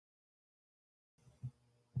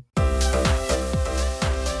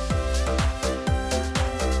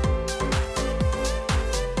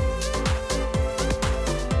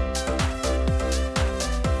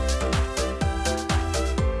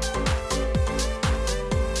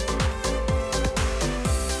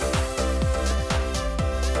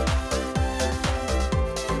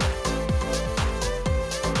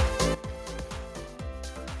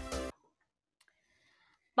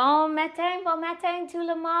bon matin tout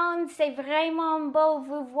le monde. C'est vraiment beau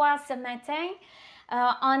vous voir ce matin.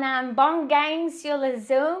 On a un bon gang sur le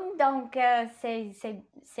Zoom, donc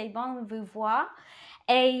c'est bon de vous voir.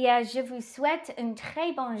 Et je vous souhaite une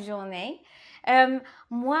très bonne journée.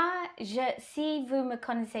 Moi, si vous ne me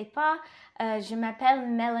connaissez pas, je m'appelle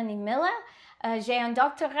Melanie Miller. J'ai un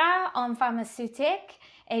doctorat en pharmaceutique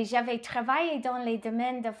et j'avais travaillé dans les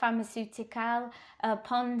domaines de pharmaceutical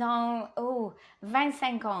pendant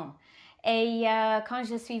 25 ans. Et quand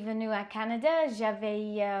je suis venue à Canada,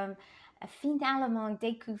 j'avais finalement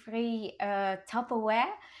découvert Tupperware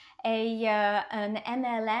et un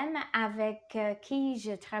MLM avec qui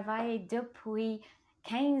je travaille depuis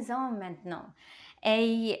 15 ans maintenant.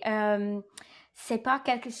 Et c'est pas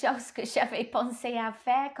quelque chose que j'avais pensé à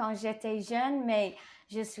faire quand j'étais jeune, mais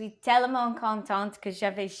je suis tellement contente que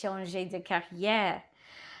j'avais changé de carrière.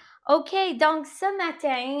 OK, donc ce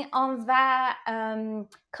matin, on va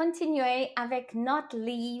continuer avec notre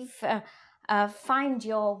livre Find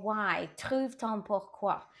Your Why, Trouve ton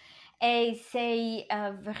pourquoi. Et c'est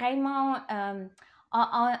vraiment,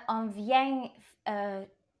 on vient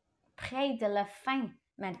près de la fin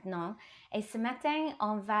maintenant. Et ce matin,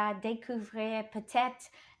 on va découvrir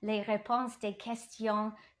peut-être les réponses des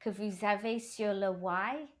questions que vous avez sur le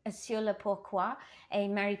why, sur le pourquoi. Et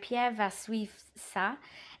Marie-Pierre va suivre ça.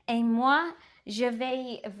 Et moi, je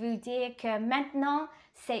vais vous dire que maintenant,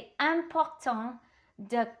 c'est important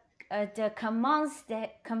de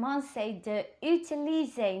commencer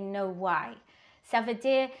d'utiliser nos why. Ça veut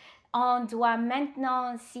dire on doit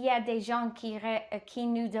maintenant, s'il y a des gens qui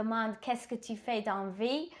nous demandent qu'est-ce que tu fais dans la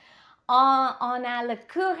vie, on a le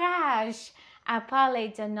courage à parler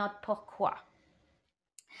de notre pourquoi.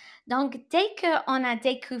 Donc, dès qu'on a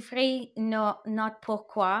découvert notre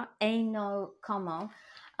pourquoi et nos comment,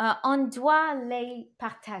 on doit les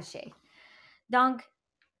partager. Donc,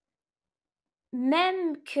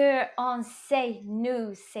 même qu'on sait,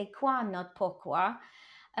 nous, c'est quoi notre pourquoi,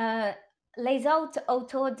 les autres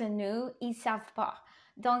autour de nous, ils ne savent pas.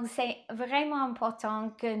 Donc, c'est vraiment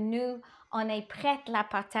important que nous, on est prêts à la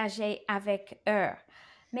partager avec eux.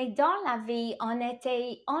 Mais dans la vie, on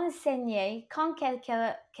était enseigné, quand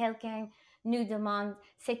quelqu'un nous demande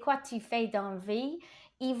 « c'est quoi tu fais dans la vie ?»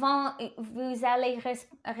 vous allez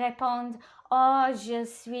répondre « oh, je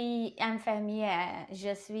suis infirmière,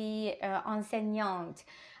 je suis enseignante,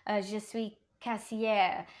 je suis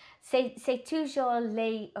caissière ». C'est toujours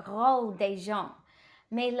les rôles des gens.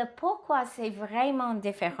 Mais le pourquoi, c'est vraiment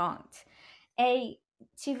différent. Et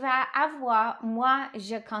tu vas avoir, moi,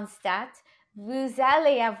 je constate, vous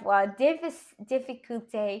allez avoir des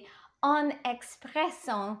difficultés en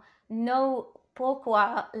expressant nos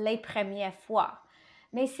pourquoi les premières fois.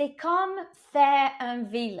 Mais c'est comme faire un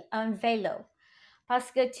vélo.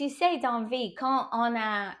 Parce que tu sais, dans la vie, quand on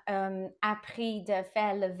a appris de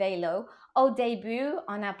faire le vélo, au début,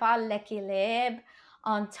 on n'a pas l'équilibre,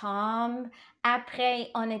 on tombe. Après,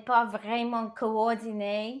 on n'est pas vraiment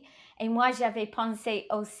coordonné. Et moi, j'avais pensé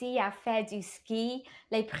aussi à faire du ski.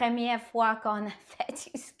 Les premières fois qu'on a fait du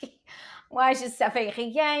ski, moi, je ne savais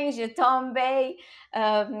rien, je tombais.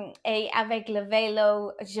 Et avec le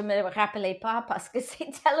vélo, je ne me rappelais pas parce que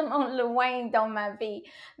c'est tellement loin dans ma vie.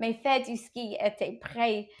 Mais faire du ski était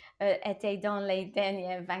dans les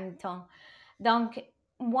derniers 20 ans. Donc,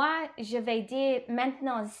 moi, je vais dire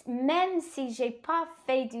maintenant, même si je n'ai pas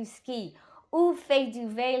fait du ski ou fait du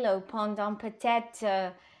vélo pendant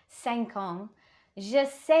peut-être 5 ans, je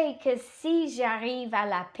sais que si j'arrive à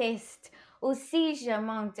la piste ou si je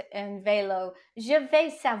monte un vélo, je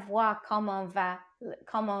vais savoir comment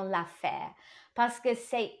la faire parce que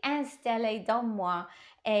c'est installé dans moi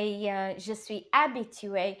et je suis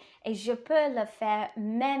habituée et je peux le faire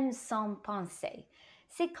même sans penser.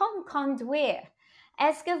 C'est comme conduire.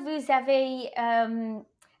 Est-ce que vous avez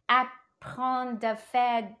appris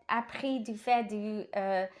de faire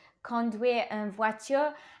conduire une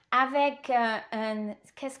voiture avec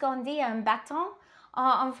qu'est-ce qu'on dit, un bâton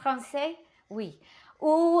en français? Oui.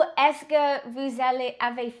 Ou est-ce que vous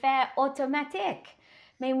avez fait automatique?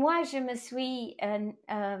 Mais moi, je me suis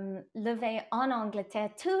levée en Angleterre.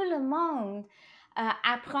 Tout le monde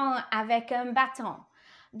apprend avec un bâton.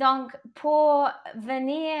 Donc, pour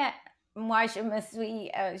venir, moi,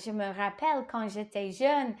 je me rappelle quand j'étais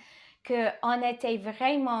jeune qu'on était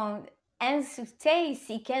vraiment insultés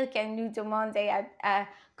si quelqu'un nous demandait à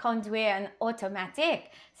conduire un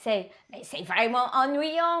automatique. Mais c'est vraiment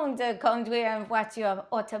ennuyant de conduire une voiture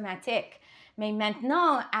automatique. Mais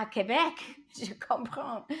maintenant, à Québec, je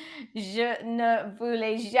comprends. Je ne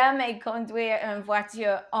voulais jamais conduire une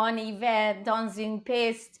voiture en hiver dans une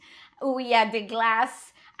piste où il y a des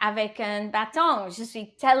glaces avec un bâton. Je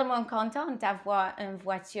suis tellement contente d'avoir une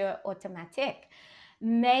voiture automatique.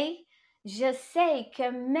 Mais je sais que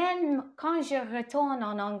même quand je retourne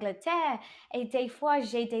en Angleterre et des fois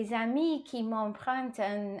j'ai des amis qui m'empruntent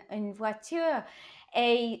une voiture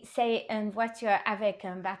et c'est une voiture avec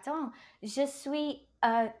un bâton, je suis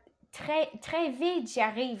très vite,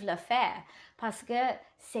 j'arrive à le faire parce que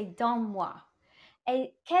c'est dans moi.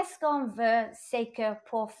 Et qu'est-ce qu'on veut, c'est que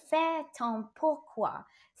pour faire ton pourquoi,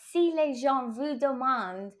 si les gens vous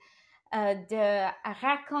demandent de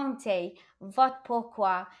raconter votre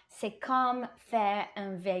pourquoi, c'est comme faire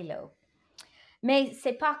un vélo. Mais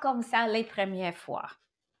c'est pas comme ça les premières fois.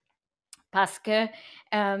 Parce que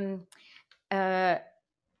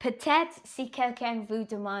peut-être si quelqu'un vous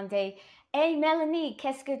demandait Hey Mélanie,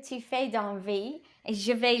 qu'est-ce que tu fais dans la vie? Et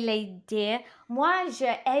je vais les dire, moi je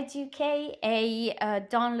éduque et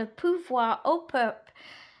donne le pouvoir au peuple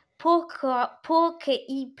pour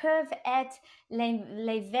qu'ils peuvent être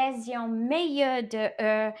les versions meilleures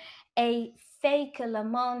de eux et fait que le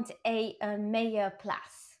monde ait une meilleure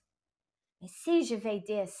place. Et si je vais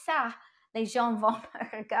dire ça, les gens vont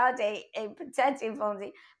me regarder et peut-être ils vont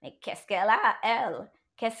dire, mais qu'est-ce qu'elle a, elle?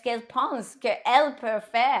 Qu'est-ce qu'elle pense qu'elle peut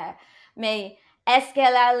faire? Mais est-ce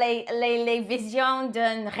qu'elle a les visions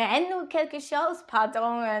d'une reine ou quelque chose?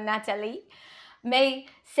 Pardon, Nathalie. Mais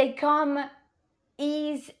c'est comme,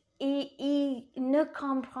 ils ne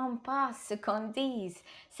comprennent pas ce qu'on dit.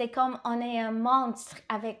 C'est comme on est un monstre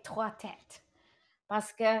avec trois têtes.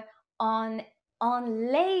 Parce que on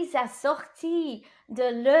les a sortis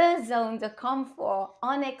de leur zone de confort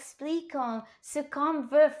en expliquant ce qu'on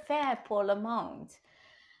veut faire pour le monde.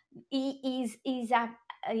 Ils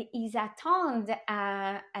attendent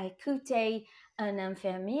à écouter un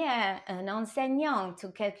infirmier, un enseignant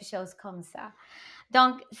ou quelque chose comme ça.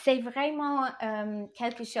 Donc, c'est vraiment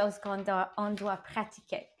quelque chose on doit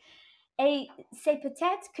pratiquer. Et c'est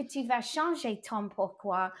peut-être que tu vas changer ton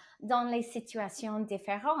pourquoi dans les situations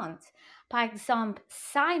différentes. Par exemple,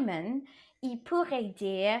 Simon, il pourrait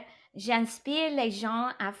dire, j'inspire les gens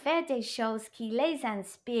à faire des choses qui les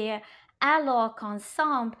inspirent alors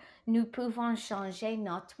qu'ensemble, nous pouvons changer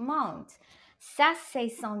notre monde. Ça, c'est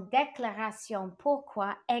son déclaration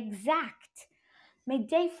pourquoi exacte. Mais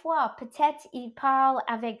des fois, peut-être il parle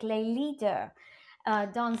avec les leaders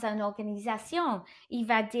dans une organisation. Il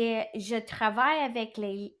va dire, je travaille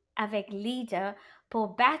avec leaders pour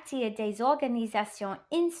bâtir des organisations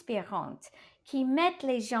inspirantes qui mettent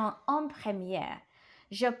les gens en première.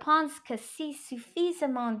 Je pense que si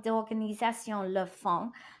suffisamment d'organisations le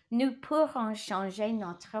font, nous pourrons changer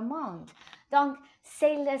notre monde. Donc,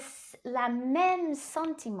 c'est le même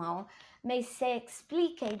sentiment, mais c'est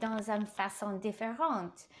expliqué dans une façon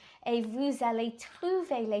différente. Et vous allez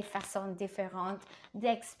trouver les façons différentes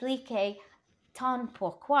d'expliquer ton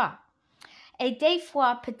pourquoi. Et des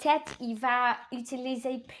fois, peut-être il va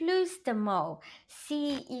utiliser plus de mots.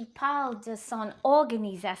 S'il parle de son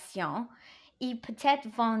organisation, il peut-être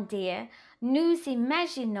va dire, nous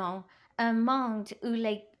imaginons un monde où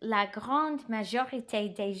la grande majorité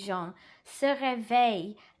des gens se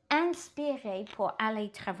réveillent inspirés pour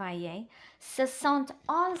aller travailler, se sentent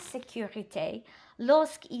en sécurité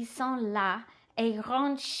lorsqu'ils sont là et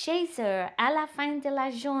rentrent chez eux à la fin de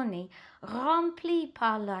la journée remplis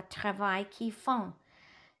par le travail qu'ils font.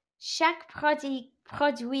 Chaque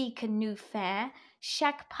produit que nous faisons,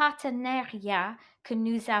 chaque partenariat que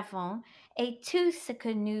nous avons et tout ce que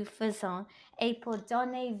nous faisons est pour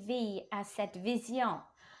donner vie à cette vision.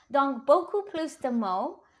 Donc, beaucoup plus de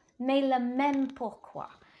mots, mais le même pourquoi.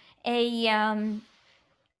 Et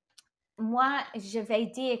moi, je vais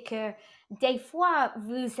dire que des fois,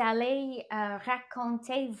 vous allez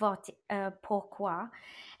raconter votre pourquoi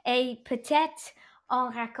et peut-être en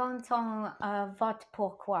racontant votre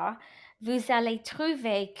pourquoi, vous allez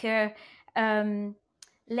trouver que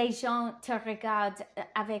les gens te regardent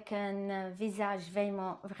avec un visage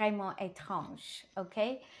vraiment étrange, ok?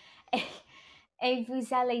 Et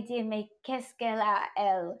vous allez dire, mais qu'est-ce qu'elle a,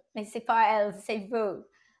 elle? Mais c'est pas elle, c'est vous.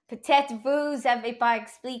 Peut-être vous n'avez pas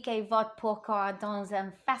expliqué votre pourquoi dans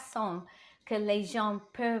une façon que les gens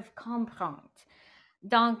peuvent comprendre.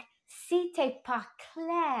 Donc, si tu n'es pas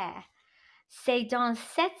clair, c'est dans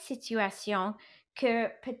cette situation que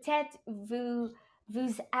peut-être vous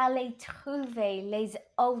allez trouver les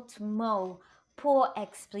autres mots pour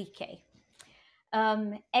expliquer.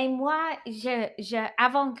 Et moi,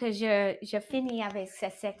 avant que je finis avec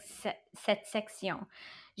cette section,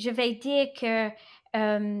 je vais dire que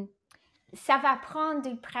ça va prendre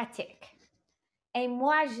du pratique. Et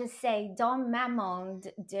moi, je sais, dans ma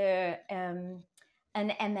monde de un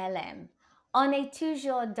MLM, on est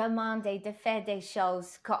toujours demandé de faire des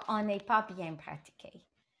choses qu'on n'est pas bien pratiquées.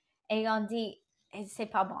 Et on dit, c'est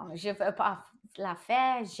pas bon, je veux pas la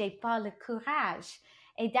faire, j'ai pas le courage.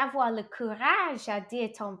 Et d'avoir le courage à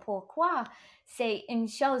dire ton pourquoi, c'est une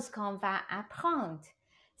chose qu'on va apprendre.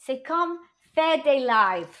 C'est comme faire des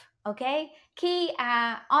lives, ok? Qui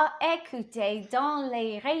a écouté dans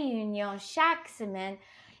les réunions chaque semaine,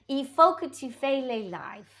 il faut que tu fais les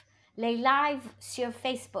lives sur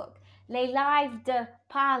Facebook, les lives de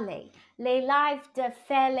parler, les lives de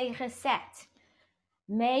faire les recettes.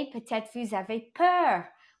 Mais peut-être vous avez peur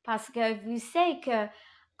parce que vous savez que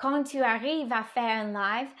quand tu arrives à faire un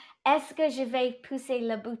live, est-ce que je vais pousser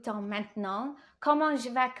le bouton maintenant? Comment je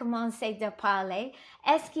vais commencer de parler?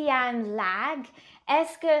 Est-ce qu'il y a un lag?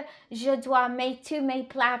 Est-ce que je dois mettre tous mes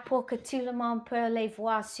plats pour que tout le monde peut les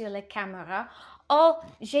voir sur la caméra? Oh,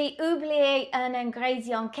 j'ai oublié un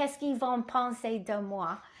ingrédient. Qu'est-ce qu'ils vont penser de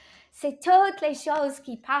moi? C'est toutes les choses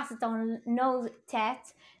qui passent dans nos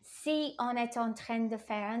têtes si on est en train de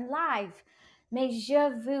faire un live. Mais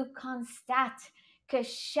je vous constate que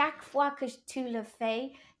chaque fois que tu le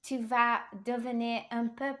fais, tu vas devenir un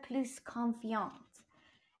peu plus confiante.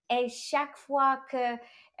 Et chaque fois que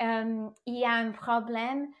il y a un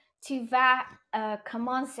problème, tu vas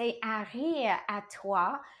commencer à rire à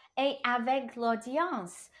toi et avec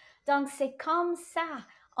l'audience. Donc, c'est comme ça,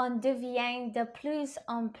 on devient de plus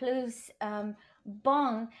en plus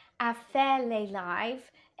bon à faire les lives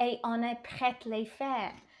et on est prêt à les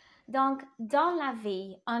faire. Donc, dans la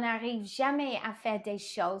vie, on n'arrive jamais à faire des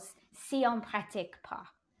choses si on ne pratique pas.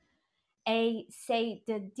 Et c'est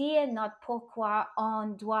de dire notre pourquoi on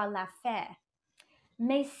doit la faire.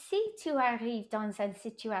 Mais si tu arrives dans une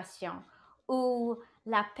situation où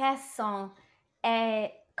la personne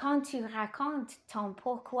est, quand tu racontes ton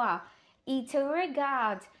pourquoi, il te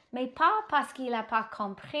regarde, mais pas parce qu'il n'a pas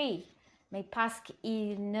compris, mais parce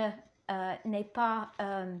qu'il n'est pas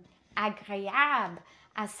agréable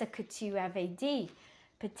à ce que tu avais dit.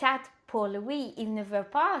 Peut-être pour lui, il ne veut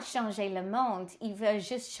pas changer le monde, il veut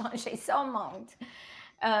juste changer son monde.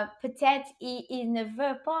 Peut-être il ne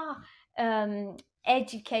veut pas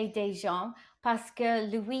éduquer des gens parce que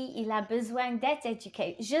lui, il a besoin d'être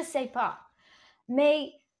éduqué. Je ne sais pas.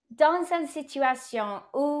 Mais dans une situation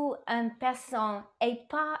où une personne n'est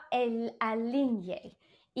pas alignée,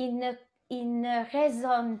 il ne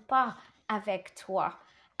raisonne pas avec toi,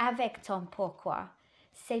 avec ton pourquoi,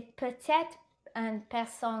 c'est peut-être une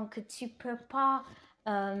personne que tu ne peux pas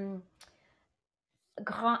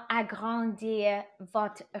agrandir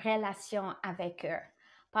votre relation avec eux.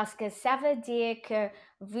 Parce que ça veut dire que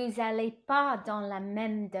vous n'allez pas dans la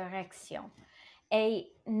même direction. Et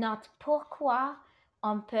notre pourquoi,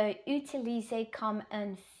 on peut utiliser comme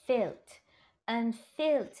un filtre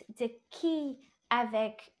de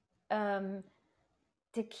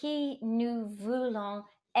qui nous voulons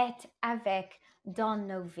être avec dans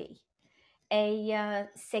nos vies. Et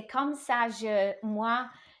c'est comme ça, moi,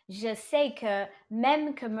 je sais que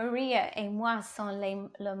même que Maria et moi sommes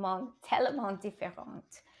le monde tellement différents,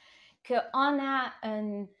 qu'on a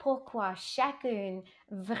un pourquoi chacune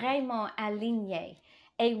vraiment aligné.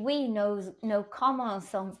 Et oui, nos comments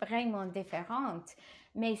sont vraiment différentes,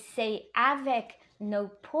 mais c'est avec nos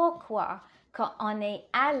pourquoi qu'on est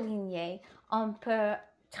aligné, on peut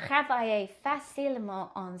travailler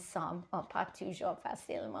facilement ensemble, pas toujours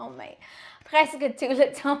facilement, mais presque tout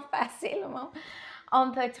le temps facilement.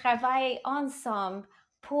 On peut travailler ensemble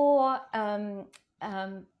pour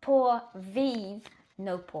vivre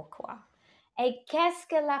nos pourquoi. Et qu'est-ce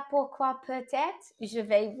que la pourquoi peut être? Je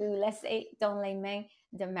vais vous laisser dans les mains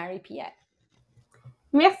de Marie-Pierre.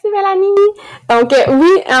 Merci Mélanie. Donc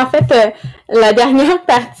oui, en fait, la dernière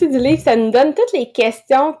partie du livre, ça nous donne toutes les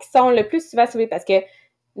questions qui sont le plus souvent soulevées parce que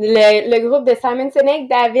le groupe de Simon Sinek,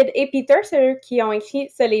 David et Peter, c'est eux qui ont écrit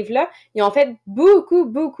ce livre-là, ils ont fait beaucoup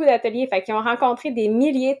d'ateliers, fait qu'ils ont rencontré des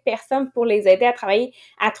milliers de personnes pour les aider à travailler,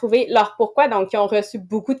 à trouver leur pourquoi, donc ils ont reçu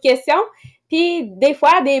beaucoup de questions, puis des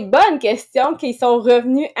fois des bonnes questions qui sont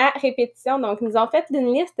revenues à répétition, donc ils nous ont fait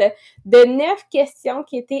une liste de 9 questions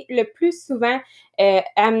qui étaient le plus souvent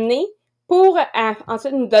amenées pour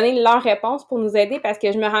ensuite nous donner leur réponse pour nous aider, parce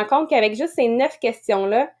que je me rends compte qu'avec juste ces 9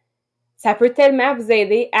 questions-là, ça peut tellement vous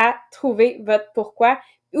aider à trouver votre pourquoi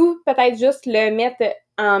ou peut-être juste le mettre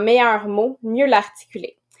en meilleurs mots, mieux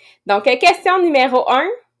l'articuler. Donc, question numéro 1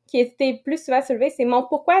 qui était plus souvent soulevée, c'est mon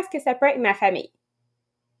pourquoi est-ce que ça peut être ma famille?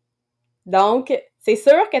 Donc, c'est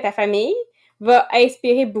sûr que ta famille va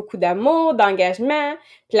inspirer beaucoup d'amour, d'engagement.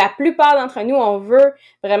 Puis la plupart d'entre nous, on veut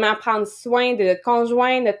vraiment prendre soin de notre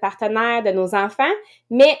conjoint, notre partenaire, de nos enfants.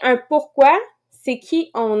 Mais un pourquoi, c'est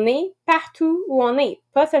qui on est partout où on est.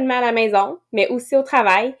 Pas seulement à la maison, mais aussi au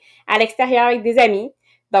travail, à l'extérieur avec des amis.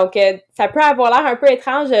 Donc, ça peut avoir l'air un peu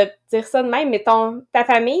étrange de dire ça de même, mais ta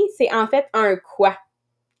famille, c'est en fait un quoi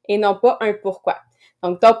et non pas un pourquoi.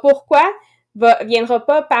 Donc, ton pourquoi viendra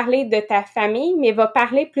pas parler de ta famille, mais va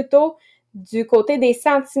parler plutôt du côté des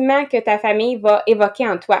sentiments que ta famille va évoquer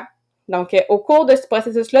en toi. Donc, au cours de ce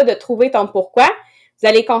processus-là de trouver ton pourquoi, vous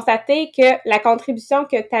allez constater que la contribution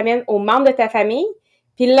que tu amènes aux membres de ta famille,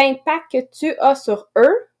 puis l'impact que tu as sur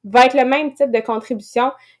eux, va être le même type de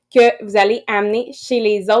contribution que vous allez amener chez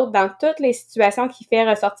les autres dans toutes les situations qui font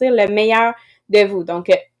ressortir le meilleur de vous.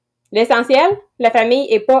 Donc, l'essentiel, la famille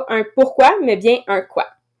n'est pas un pourquoi, mais bien un quoi.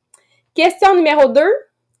 Question numéro 2.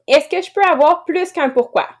 Est-ce que je peux avoir plus qu'un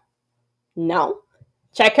pourquoi? Non.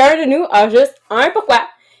 Chacun de nous a juste un pourquoi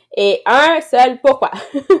et un seul pourquoi.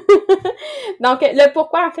 Donc, le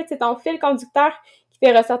pourquoi, en fait, c'est ton fil conducteur qui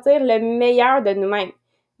fait ressortir le meilleur de nous-mêmes.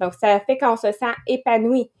 Donc, ça fait qu'on se sent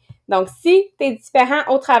épanoui. Donc, si tu es différent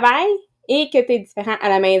au travail et que tu es différent à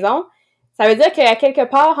la maison, ça veut dire qu'à quelque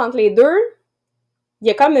part entre les deux, il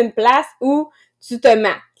y a comme une place où tu te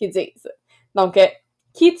mens, qu'ils disent. Donc,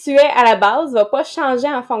 qui tu es à la base va pas changer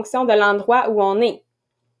en fonction de l'endroit où on est.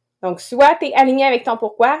 Donc, soit tu es aligné avec ton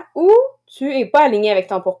pourquoi ou tu es pas aligné avec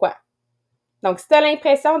ton pourquoi. Donc, si tu as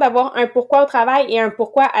l'impression d'avoir un pourquoi au travail et un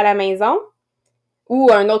pourquoi à la maison ou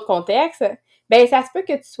un autre contexte, ben ça se peut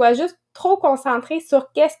que tu sois juste trop concentré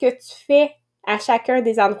sur qu'est-ce que tu fais à chacun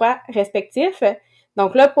des endroits respectifs.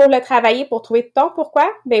 Donc là, pour le travailler, pour trouver ton pourquoi,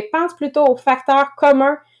 ben pense plutôt aux facteurs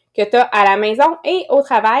communs que tu as à la maison et au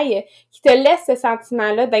travail qui te laissent ce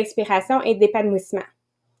sentiment-là d'inspiration et d'épanouissement.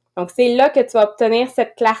 Donc, c'est là que tu vas obtenir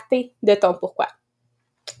cette clarté de ton pourquoi.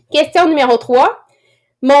 Question numéro 3.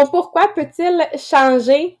 Mon pourquoi peut-il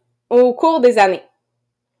changer au cours des années?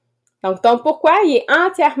 Donc, ton pourquoi, il est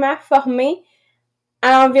entièrement formé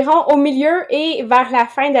à environ au milieu et vers la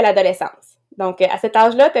fin de l'adolescence. Donc, à cet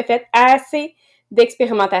âge-là, tu as fait assez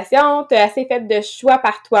d'expérimentation, tu as assez fait de choix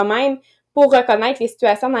par toi-même pour reconnaître les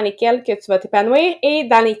situations dans lesquelles que tu vas t'épanouir et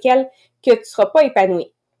dans lesquelles que tu ne seras pas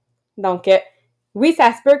épanoui. Donc, oui,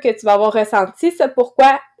 ça se peut que tu vas avoir ressenti ton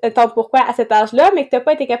pourquoi à cet âge-là, mais que tu n'as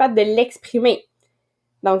pas été capable de l'exprimer.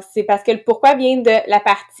 Donc, c'est parce que le pourquoi vient de la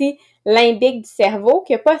partie limbique du cerveau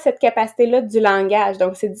qui n'a pas cette capacité-là du langage.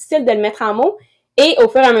 Donc, c'est difficile de le mettre en mots. Et au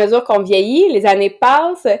fur et à mesure qu'on vieillit, les années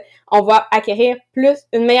passent, on va acquérir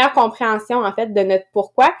une meilleure compréhension, en fait, de notre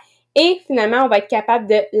pourquoi. Et finalement, on va être capable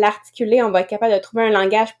de l'articuler, on va être capable de trouver un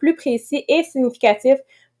langage plus précis et significatif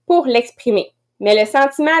pour l'exprimer. Mais le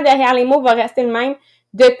sentiment derrière les mots va rester le même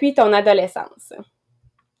depuis ton adolescence.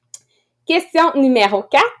 Question numéro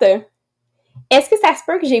 4. Est-ce que ça se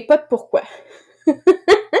peut que j'ai pas de pourquoi?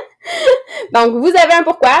 Donc, vous avez un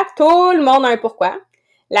pourquoi, tout le monde a un pourquoi.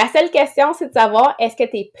 La seule question, c'est de savoir, est-ce que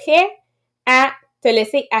tu es prêt à te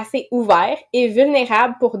laisser assez ouvert et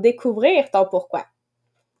vulnérable pour découvrir ton pourquoi?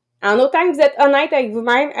 En autant que vous êtes honnête avec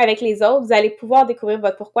vous-même, avec les autres, vous allez pouvoir découvrir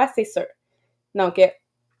votre pourquoi, c'est sûr. Donc,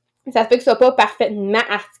 ça se peut que ce soit pas parfaitement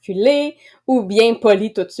articulé ou bien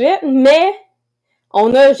poli tout de suite, mais on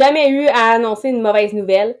n'a jamais eu à annoncer une mauvaise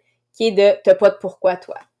nouvelle qui est de « t'as pas de pourquoi,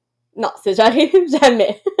 toi ». Non, ça j'arrive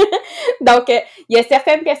jamais. Donc, il y a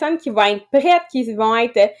certaines personnes qui vont être prêtes, qui vont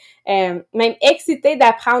être même excitées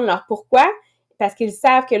d'apprendre leur pourquoi, parce qu'ils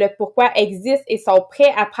savent que le pourquoi existe et sont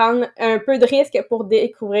prêts à prendre un peu de risque pour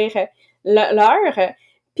découvrir leur.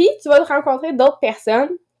 Puis, tu vas rencontrer d'autres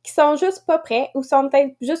personnes qui sont juste pas prêts ou sont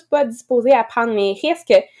peut-être juste pas disposés à prendre les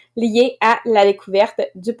risques liés à la découverte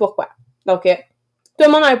du pourquoi. Donc, tout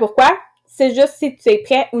le monde a un pourquoi, c'est juste si tu es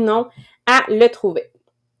prêt ou non à le trouver.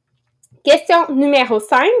 Question numéro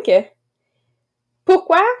 5.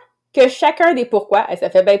 Pourquoi que chacun des pourquoi, ça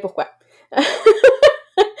fait bien pourquoi.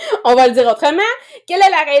 On va le dire autrement. Quelle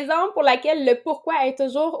est la raison pour laquelle le pourquoi est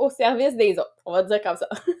toujours au service des autres? On va le dire comme ça.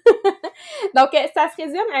 Donc, ça se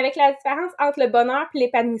résume avec la différence entre le bonheur et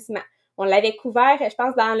l'épanouissement. On l'avait couvert, je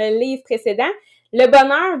pense, dans le livre précédent. Le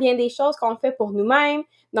bonheur vient des choses qu'on fait pour nous-mêmes.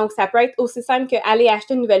 Donc, ça peut être aussi simple qu'aller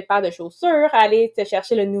acheter une nouvelle paire de chaussures, aller te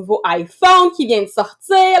chercher le nouveau iPhone qui vient de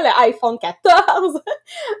sortir, le iPhone 14,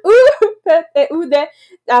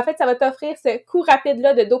 en fait, ça va t'offrir ce coup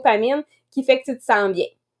rapide-là de dopamine qui fait que tu te sens bien.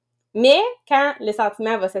 Mais quand le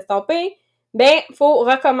sentiment va s'estomper, faut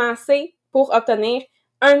recommencer pour obtenir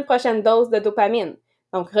une prochaine dose de dopamine.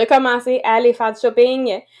 Donc, recommencer à aller faire du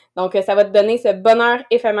shopping. Donc, ça va te donner ce bonheur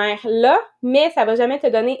éphémère-là, mais ça va jamais te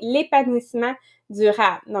donner l'épanouissement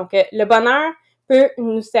durable. Donc, le bonheur peut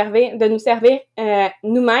nous servir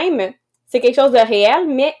nous-mêmes. C'est quelque chose de réel,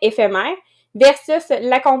 mais éphémère, versus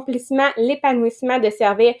l'accomplissement, l'épanouissement de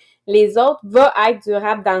servir les autres va être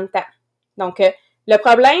durable dans le temps. Donc, le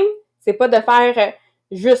problème, c'est pas de faire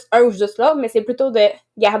juste un ou juste l'autre, mais c'est plutôt de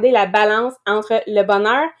garder la balance entre le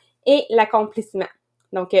bonheur et l'accomplissement.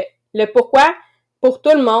 Donc, le pourquoi, pour tout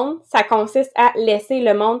le monde, ça consiste à laisser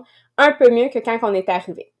le monde un peu mieux que quand on est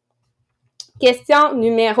arrivé. Question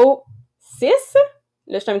numéro 6.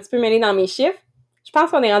 Là, je suis un petit peu mêlée dans mes chiffres. Je pense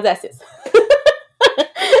qu'on est rendu à 6.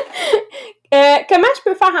 Comment je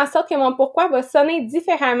peux faire en sorte que mon pourquoi va sonner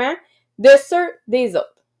différemment de ceux des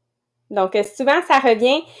autres? Donc, souvent, ça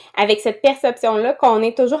revient avec cette perception-là qu'on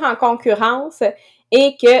est toujours en concurrence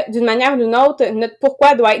et que, d'une manière ou d'une autre, notre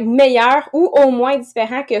pourquoi doit être meilleur ou au moins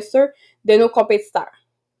différent que ceux de nos compétiteurs.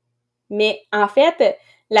 Mais en fait,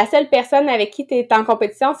 la seule personne avec qui tu es en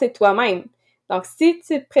compétition, c'est toi-même. Donc, si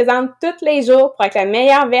tu te présentes tous les jours pour être la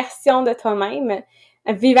meilleure version de toi-même,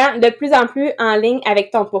 vivant de plus en plus en ligne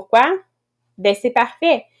avec ton pourquoi, ben c'est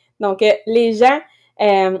parfait. Donc, les gens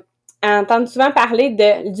entendent souvent parler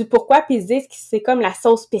du pourquoi puis ils disent que c'est comme la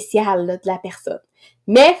sauce spéciale là, de la personne.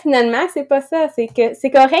 Mais finalement, c'est pas ça. C'est que c'est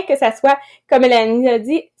correct que ça soit, comme Mélanie a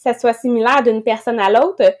dit, ça soit similaire d'une personne à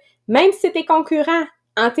l'autre, même si c'est tes concurrents.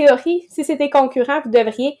 En théorie, si c'est tes concurrents, vous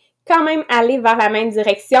devriez quand même aller vers la même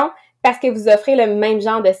direction parce que vous offrez le même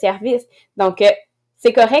genre de service. Donc,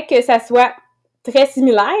 c'est correct que ça soit très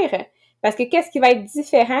similaire, parce que qu'est-ce qui va être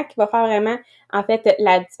différent, qui va faire vraiment, en fait,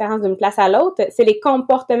 la différence d'une place à l'autre, c'est les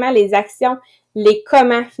comportements, les actions, les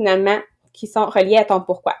comment, finalement, qui sont reliés à ton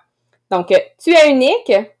pourquoi. Donc, tu es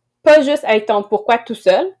unique, pas juste avec ton pourquoi tout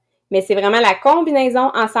seul, mais c'est vraiment la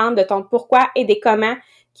combinaison ensemble de ton pourquoi et des comment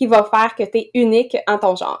qui va faire que tu es unique en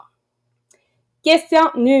ton genre. Question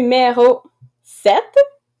numéro 7.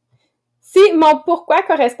 Si mon pourquoi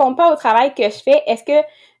correspond pas au travail que je fais, est-ce que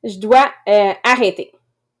je dois arrêter?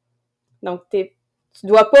 Donc, tu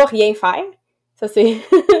dois pas rien faire. Ça, c'est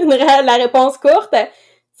la réponse courte.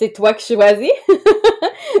 C'est toi qui choisis.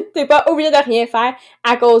 T'es pas obligé de rien faire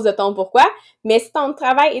à cause de ton pourquoi. Mais si ton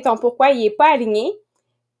travail et ton pourquoi, il est pas aligné,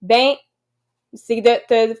 ben, c'est de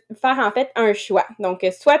te faire, en fait, un choix. Donc,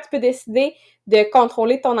 soit tu peux décider de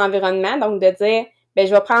contrôler ton environnement, donc de dire, ben,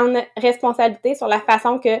 je vais prendre responsabilité sur la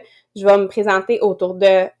façon que je vais me présenter autour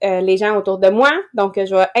de les gens autour de moi. Donc,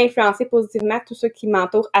 je vais influencer positivement tous ceux qui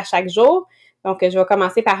m'entourent à chaque jour. Donc, je vais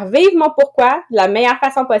commencer par vivre mon pourquoi de la meilleure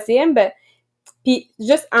façon possible. Puis,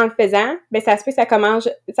 juste en le faisant, ben, ça se peut que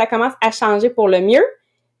ça commence à changer pour le mieux.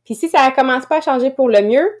 Puis, si ça commence pas à changer pour le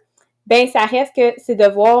mieux, ben, ça reste que c'est de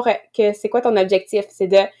voir que c'est quoi ton objectif. C'est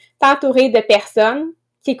de t'entourer de personnes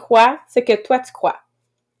qui croient ce que toi, tu crois.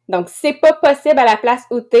 Donc, si c'est pas possible à la place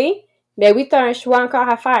où t'es, ben oui, tu as un choix encore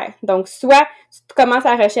à faire. Donc, soit tu commences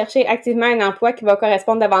à rechercher activement un emploi qui va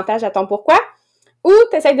correspondre davantage à ton pourquoi, ou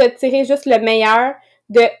tu essaies de tirer juste le meilleur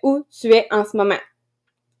de où tu es en ce moment.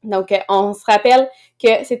 Donc, on se rappelle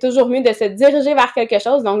que c'est toujours mieux de se diriger vers quelque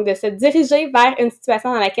chose, donc de se diriger vers une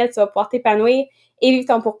situation dans laquelle tu vas pouvoir t'épanouir et vivre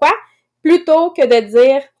ton pourquoi, plutôt que de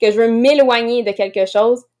dire que je veux m'éloigner de quelque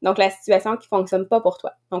chose, donc la situation qui fonctionne pas pour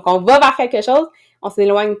toi. Donc, on va vers quelque chose, on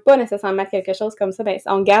s'éloigne pas nécessairement de quelque chose comme ça, ben,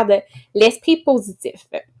 on garde l'esprit positif.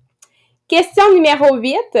 Question numéro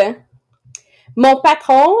 8. Mon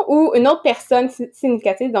patron ou une autre personne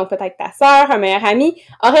significative, donc peut-être ta sœur, un meilleur ami,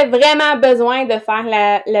 aurait vraiment besoin de faire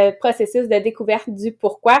le processus de découverte du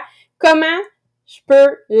pourquoi. Comment je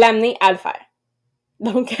peux l'amener à le faire?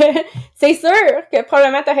 Donc, c'est sûr que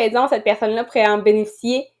probablement tu as raison, cette personne-là pourrait en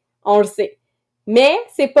bénéficier, on le sait. Mais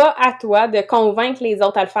c'est pas à toi de convaincre les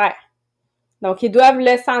autres à le faire. Donc, ils doivent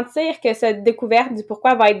le sentir que cette découverte du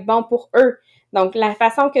pourquoi va être bon pour eux. Donc, la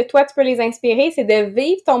façon que toi, tu peux les inspirer, c'est de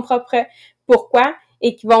vivre ton propre pourquoi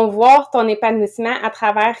et qu'ils vont voir ton épanouissement à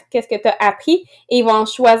travers qu'est-ce que tu as appris et ils vont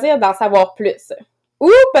choisir d'en savoir plus. Ou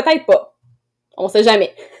peut-être pas. On sait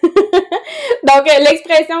jamais. Donc,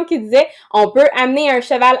 l'expression qui disait « on peut amener un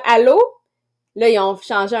cheval à l'eau », là, ils ont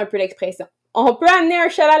changé un peu l'expression. On peut amener un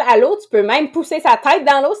cheval à l'eau, tu peux même pousser sa tête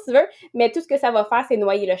dans l'eau si tu veux, mais tout ce que ça va faire, c'est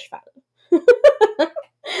noyer le cheval.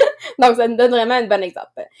 Donc, ça nous donne vraiment un bon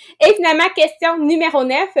exemple. Et finalement, question numéro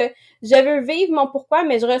 9. Je veux vivre mon pourquoi,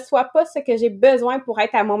 mais je reçois pas ce que j'ai besoin pour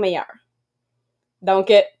être à mon meilleur.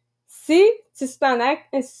 Donc, si tu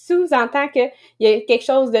sous-entends qu'il y a quelque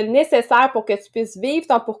chose de nécessaire pour que tu puisses vivre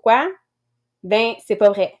ton pourquoi, ben, c'est pas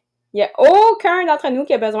vrai. Il y a aucun d'entre nous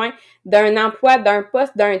qui a besoin d'un emploi, d'un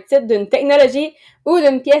poste, d'un titre, d'une technologie ou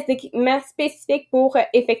d'une pièce d'équipement spécifique pour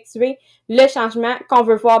effectuer le changement qu'on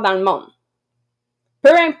veut voir dans le monde.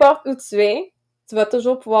 Peu importe où tu es, tu vas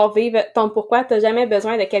toujours pouvoir vivre ton pourquoi. Tu n'as jamais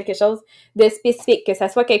besoin de quelque chose de spécifique, que ça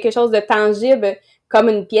soit quelque chose de tangible comme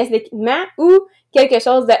une pièce d'équipement ou quelque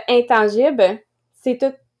chose d'intangible. C'est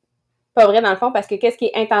tout pas vrai dans le fond parce que qu'est-ce qui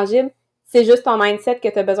est intangible? C'est juste ton mindset que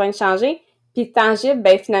tu as besoin de changer. Puis tangible,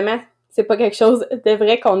 ben finalement, c'est pas quelque chose de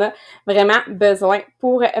vrai qu'on a vraiment besoin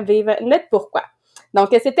pour vivre notre pourquoi. Donc,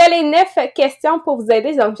 c'était les 9 questions pour vous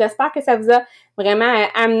aider. Donc, j'espère que ça vous a vraiment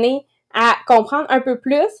amené à comprendre un peu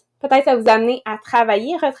plus. Peut-être ça vous a amené à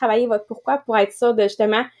retravailler votre pourquoi pour être sûr de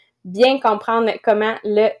justement bien comprendre comment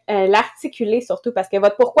l'articuler surtout parce que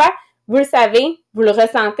votre pourquoi, vous le savez, vous le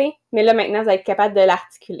ressentez, mais là maintenant, vous allez être capable de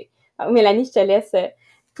l'articuler. Donc, Mélanie, je te laisse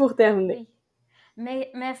pour terminer. Oui.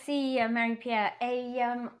 Mais, merci Marie-Pierre. Et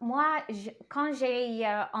moi, quand j'ai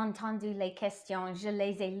entendu les questions, je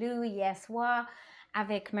les ai lues hier soir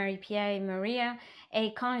avec Marie-Pierre et Maria.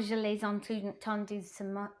 Et quand je les ai entendues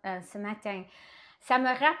ce matin, ça me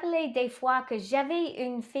rappelait des fois que j'avais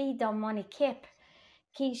une fille dans mon équipe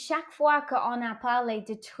qui, chaque fois qu'on a parlé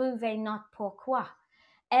de trouver notre pourquoi,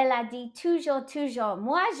 elle a dit toujours,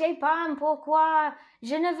 moi j'ai pas un pourquoi,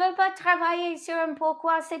 je ne veux pas travailler sur un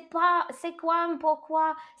pourquoi, c'est quoi un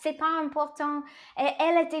pourquoi, c'est pas important. Et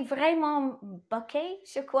elle était vraiment bloquée,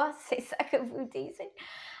 je crois, c'est ça que vous disiez.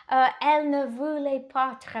 Elle ne voulait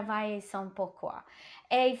pas travailler son pourquoi.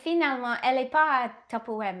 Et finalement, elle n'est pas à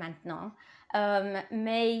Tupperware maintenant,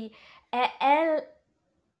 mais elle,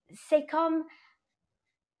 c'est comme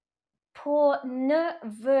pour ne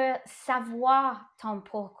veut savoir ton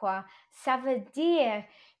pourquoi, ça veut dire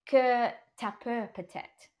que tu as peur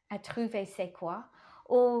peut-être à trouver c'est quoi,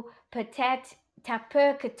 ou peut-être tu as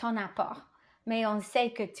peur que tu n'en as pas, mais on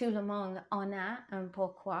sait que tout le monde en a un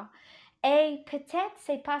pourquoi. Et peut-être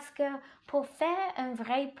c'est parce que pour faire un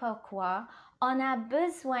vrai pourquoi, on a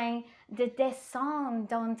besoin de descendre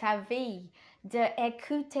dans ta vie,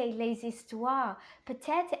 d'écouter les histoires.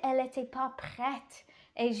 Peut-être elle n'était pas prête.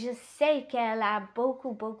 Et je sais qu'elle a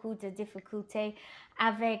beaucoup de difficultés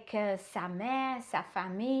avec sa mère, sa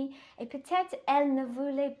famille. Et peut-être elle ne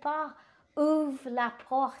voulait pas ouvrir la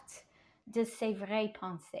porte de ses vraies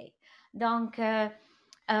pensées. Donc,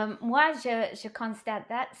 moi, je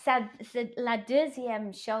constate ça. La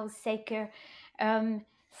deuxième chose, c'est que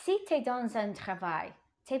si tu es dans un travail,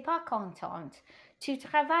 tu n'es pas contente, tu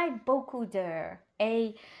travailles beaucoup d'heures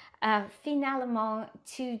et finalement,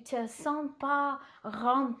 tu ne te sens pas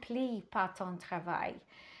rempli par ton travail.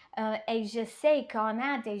 Et je sais qu'on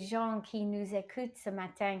a des gens qui nous écoutent ce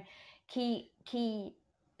matin qui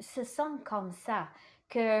se sentent comme ça,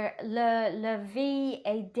 que la vie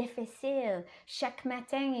est difficile. Chaque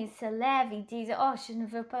matin, ils se lèvent, ils disent « Oh, je ne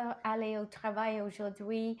veux pas aller au travail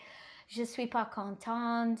aujourd'hui, je ne suis pas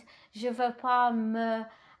contente, je ne veux pas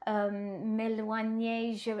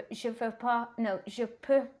m'éloigner, je veux pas, non, je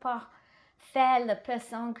peux pas faire la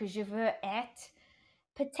personne que je veux être. »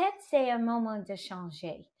 Peut-être c'est un moment de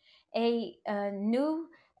changer. Et nous,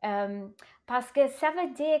 parce que ça veut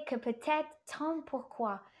dire que peut-être ton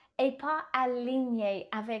pourquoi n'est pas aligné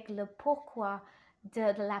avec le pourquoi de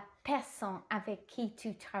la personne avec qui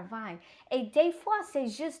tu travailles. Et des fois, c'est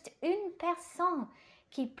juste une personne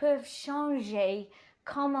qui peut changer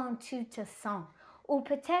comment tu te sens. Ou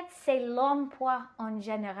peut-être c'est l'emploi en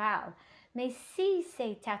général. Mais si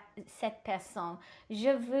c'est cette personne,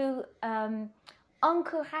 je vous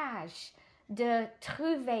encourage de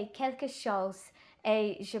trouver quelque chose.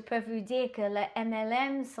 Et je peux vous dire que les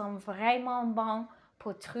MLM sont vraiment bons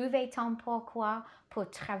pour trouver ton pourquoi, pour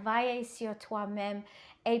travailler sur toi-même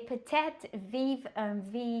et peut-être vivre une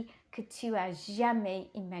vie que tu as jamais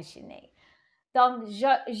imaginée. Donc,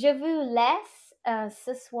 je vous laisse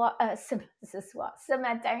ce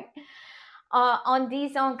matin en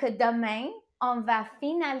disant que demain, on va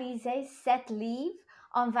finaliser 7 livres.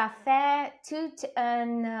 On va faire tout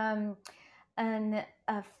un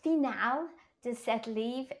finale de 7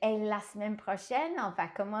 livres et la semaine prochaine, on va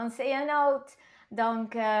commencer un autre.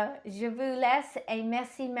 Donc, je vous laisse et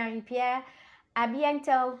merci Marie-Pierre. À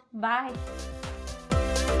bientôt. Bye.